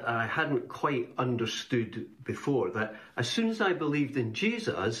way that I hadn't quite understood before, that as soon as I believed in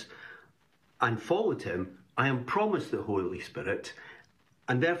Jesus and followed him, I am promised the Holy Spirit,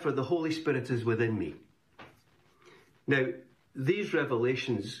 and therefore the Holy Spirit is within me. Now, these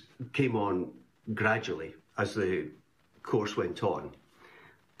revelations came on gradually as the course went on,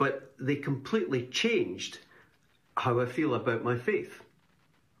 but they completely changed how I feel about my faith.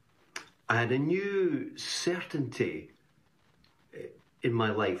 I had a new certainty in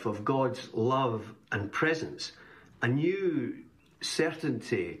my life of God's love and presence, a new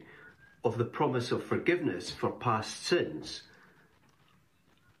certainty of the promise of forgiveness for past sins,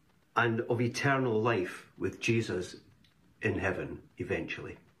 and of eternal life with Jesus in heaven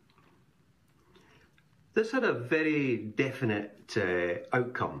eventually. This had a very definite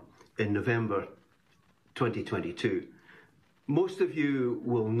outcome in November 2022. Most of you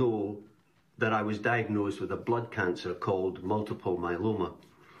will know that I was diagnosed with a blood cancer called multiple myeloma.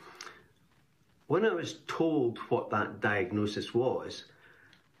 When I was told what that diagnosis was,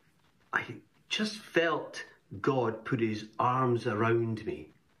 I just felt God put his arms around me.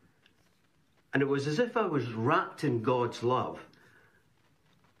 And it was as if I was wrapped in God's love.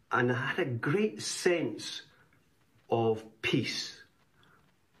 And I had a great sense of peace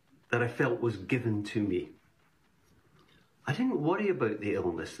that I felt was given to me. I didn't worry about the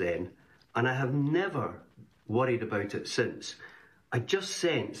illness then, and I have never worried about it since. I just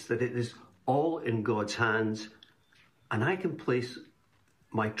sense that it is all in God's hands, and I can place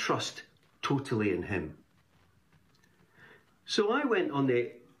my trust totally in him. So I went on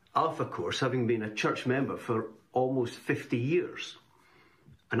the Alpha course, having been a church member for almost 50 years.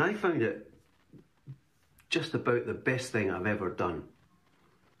 And I found it just about the best thing I've ever done.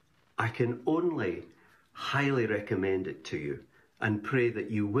 I can only highly recommend it to you and pray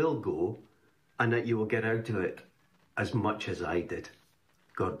that you will go and that you will get out of it as much as I did.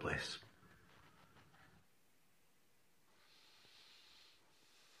 God bless.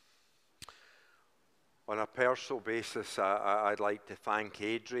 On a personal basis, I'd like to thank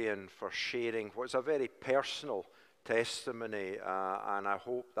Adrian for sharing what's a very personal testimony, and I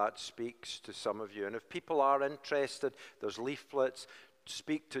hope that speaks to some of you. And if people are interested, there's leaflets.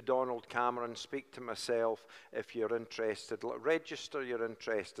 Speak to Donald Cameron, speak to myself if you're interested. Register your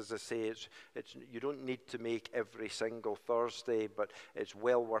interest. As I say, you don't need to make every single Thursday, but it's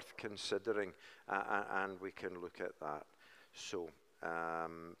well worth considering, and we can look at that. So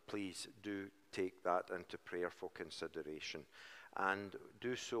please do take that into prayerful consideration, and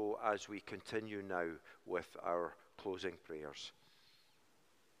do so as we continue now with our closing prayers.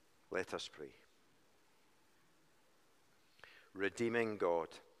 Let us pray. Redeeming God,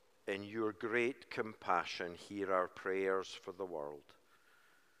 in your great compassion, hear our prayers for the world.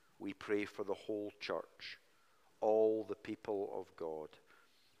 We pray for the whole church, all the people of God,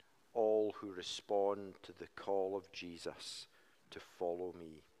 all who respond to the call of Jesus to follow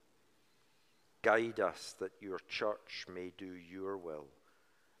me. Guide us that your church may do your will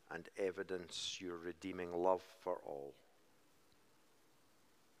and evidence your redeeming love for all.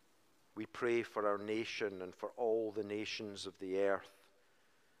 We pray for our nation and for all the nations of the earth.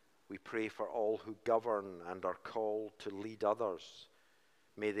 We pray for all who govern and are called to lead others.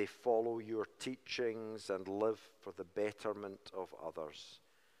 May they follow your teachings and live for the betterment of others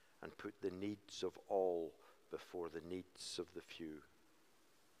and put the needs of all before the needs of the few.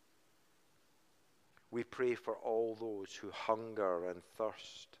 We pray for all those who hunger and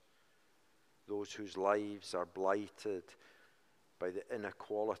thirst, those whose lives are blighted by the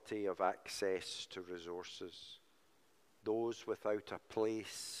inequality of access to resources, those without a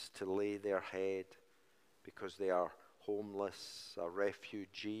place to lay their head because they are homeless, a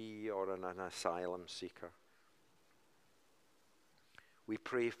refugee, or an asylum seeker. We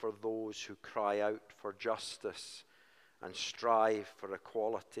pray for those who cry out for justice and strive for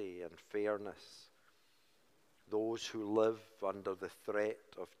equality and fairness, those who live under the threat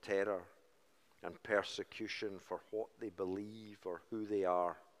of terror and persecution for what they believe or who they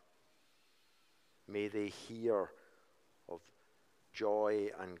are. May they hear of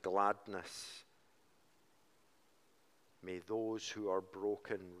joy and gladness. May those who are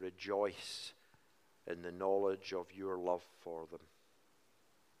broken rejoice in the knowledge of your love for them.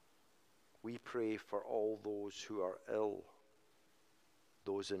 We pray for all those who are ill,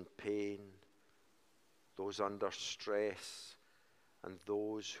 those in pain, those under stress, and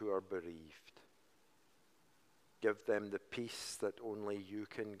those who are bereaved. Give them the peace that only you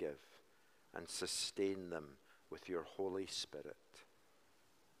can give, and sustain them with your Holy Spirit.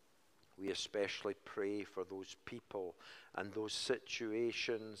 We especially pray for those people and those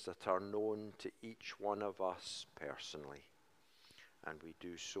situations that are known to each one of us personally. And we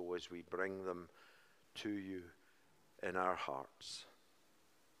do so as we bring them to you in our hearts.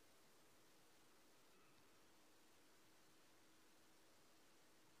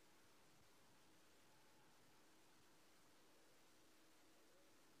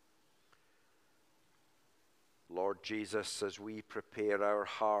 Lord Jesus, as we prepare our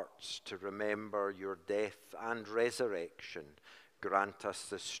hearts to remember your death and resurrection, grant us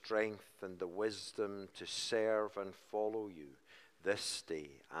the strength and the wisdom to serve and follow you this day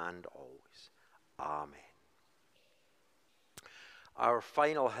and always. Amen. Our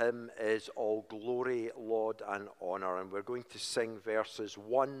final hymn is All Glory, Laud and Honour, and we're going to sing verses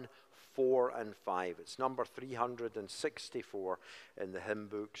 1, 4 and 5. It's number 364 in the hymn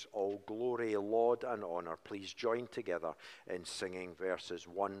books, All Glory, Laud and Honour. Please join together in singing verses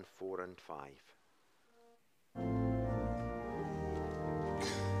 1, 4 and 5.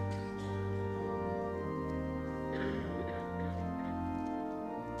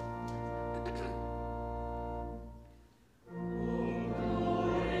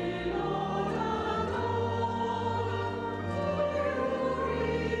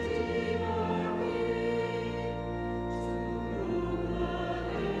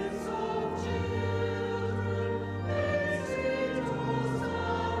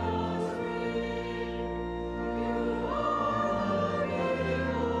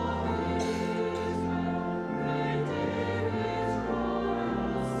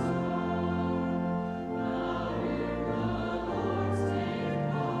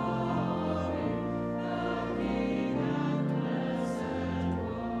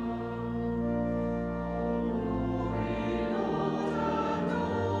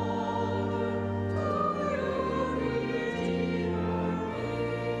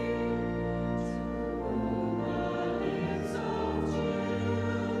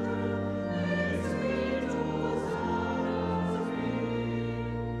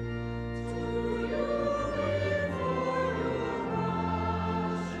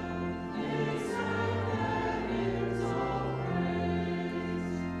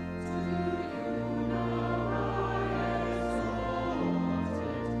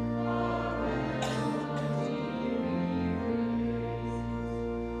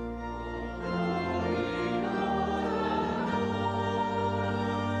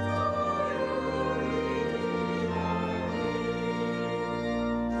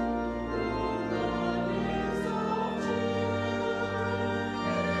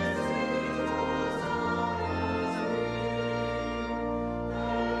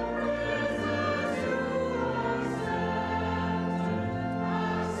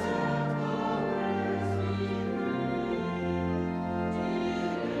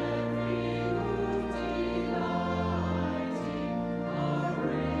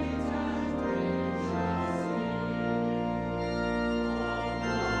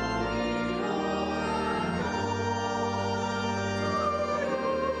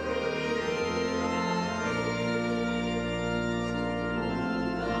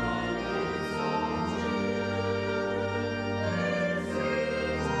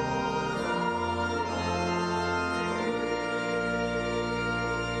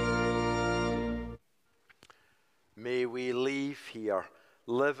 May we leave here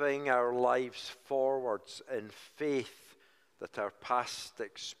living our lives forwards in faith that our past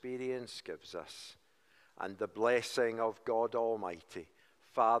experience gives us, and the blessing of God Almighty,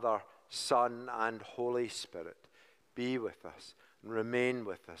 Father, Son, and Holy Spirit be with us and remain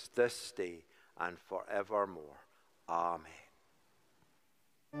with us this day and forevermore. Amen.